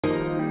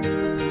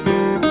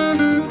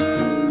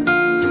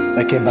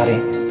Okay, buddy,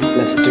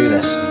 let's do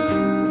this.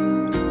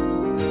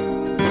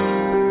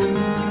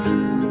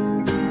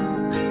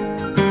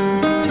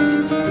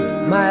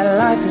 My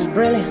life is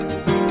brilliant.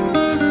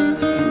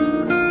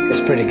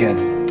 It's pretty good.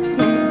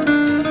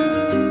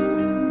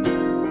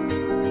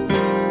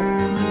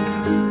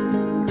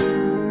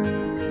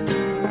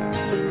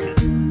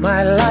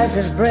 My life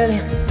is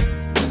brilliant.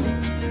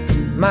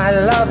 My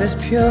love is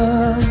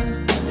pure.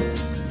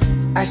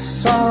 I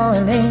saw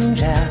an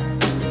angel,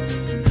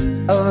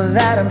 of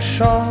that I'm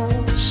sure.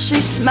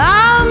 She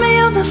smiled me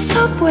on the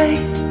subway.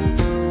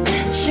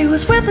 She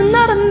was with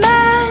another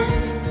man,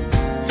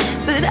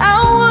 but I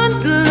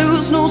wouldn't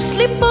lose no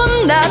sleep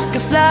on that,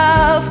 'cause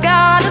I've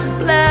got a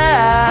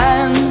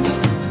plan.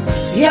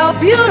 You're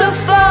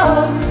beautiful.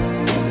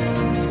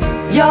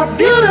 You're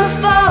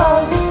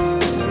beautiful.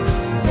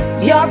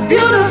 You're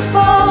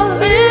beautiful,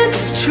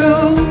 it's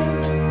true.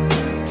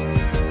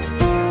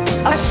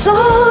 I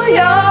saw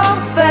your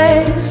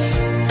face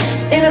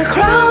in a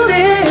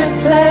crowded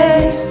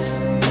place,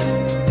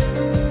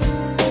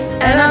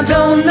 and I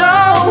don't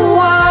know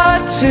what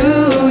to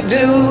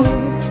do,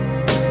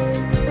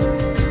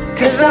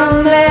 'cause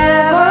I'll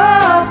never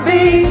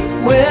be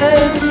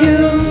with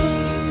you.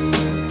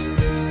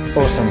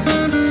 Awesome.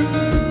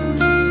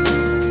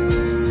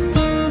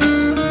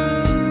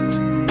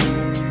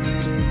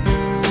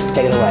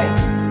 Take it away.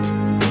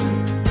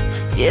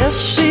 Yes,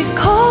 she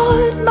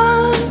caught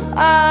my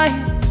eye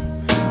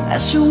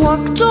as she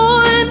walked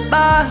on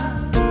by.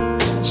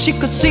 She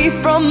could see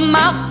from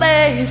my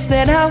face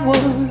that I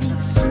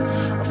was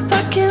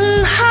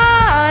fucking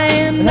high,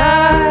 and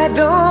I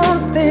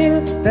don't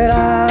think that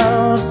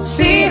I'll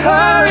see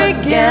her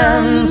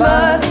again,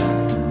 but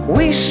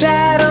we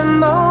shared a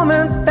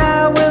moment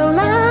that will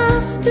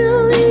last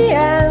till the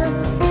end.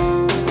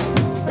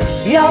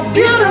 You're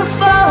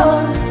beautiful.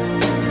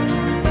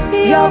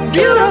 You're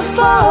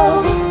beautiful.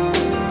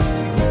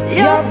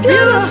 You're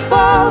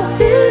beautiful,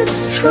 it's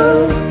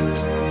true.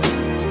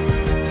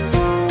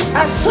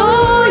 I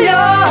saw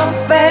your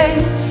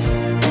face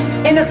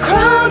in a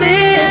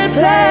crowded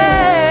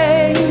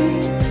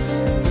place,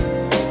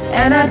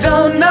 and I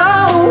don't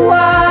know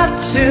what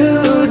to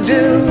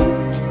do,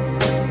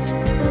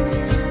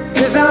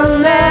 'cause I'll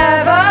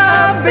never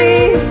be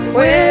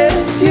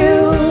with you.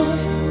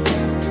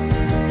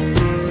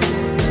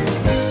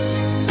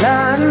 La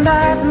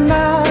la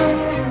la,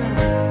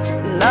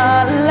 la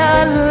la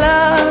la,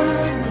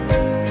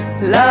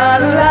 la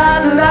la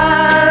la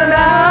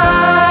la.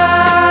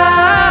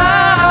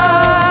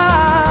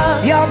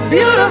 You're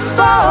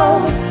beautiful.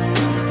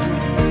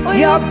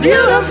 You're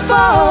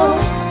beautiful.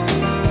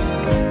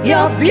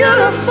 You're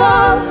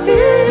beautiful,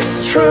 it's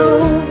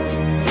true.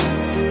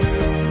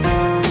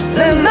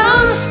 There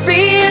must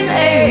be an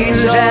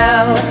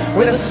angel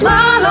with a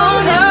smile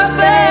on her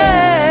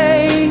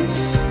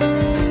face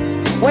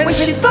when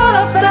she thought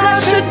of that I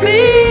should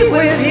be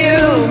with you.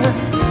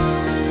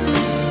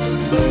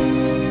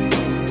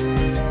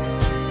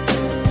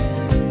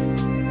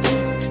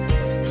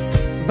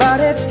 but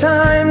it's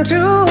time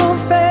to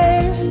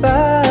face the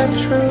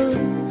truth.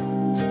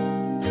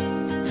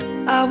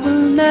 I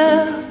will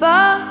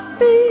never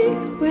be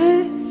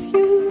with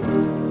you.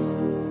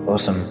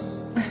 Awesome.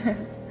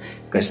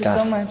 Good stuff.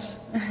 Thank you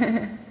so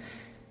much.